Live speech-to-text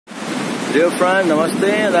Dear friend, namaste,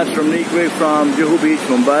 and that's RAMNEEK WIG from Juhu Beach,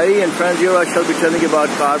 Mumbai. And friends, here I shall be telling you about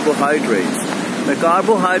carbohydrates. Now,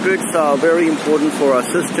 carbohydrates are very important for our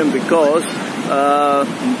system because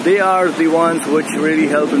they are the ones which really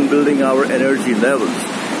help in building our energy levels.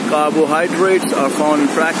 Carbohydrates are found in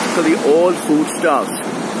practically all foodstuffs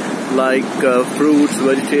like fruits,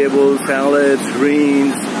 vegetables, salads,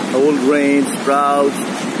 greens, whole grains, sprouts,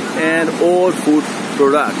 and all food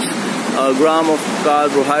products. A gram of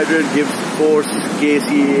carbohydrate gives 4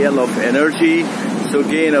 kcal of energy. So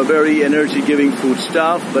again, a very energy-giving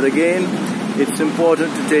foodstuff. But again, it's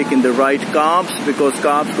important to take in the right carbs, because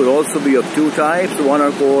carbs could also be of two types. One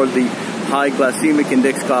are called the high glycemic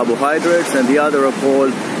index carbohydrates, and the other are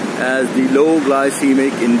called as the low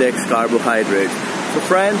glycemic index carbohydrates. So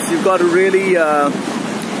friends, you've got to really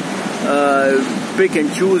pick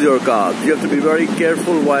and choose your carbs. You have to be very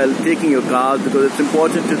careful while taking your carbs, because it's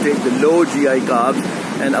important to take the low GI carbs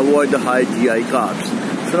and avoid the high GI carbs.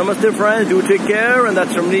 So namaste friends, do take care, and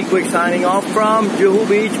that's RAMNEEK WIG signing off from Juhu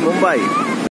Beach, Mumbai.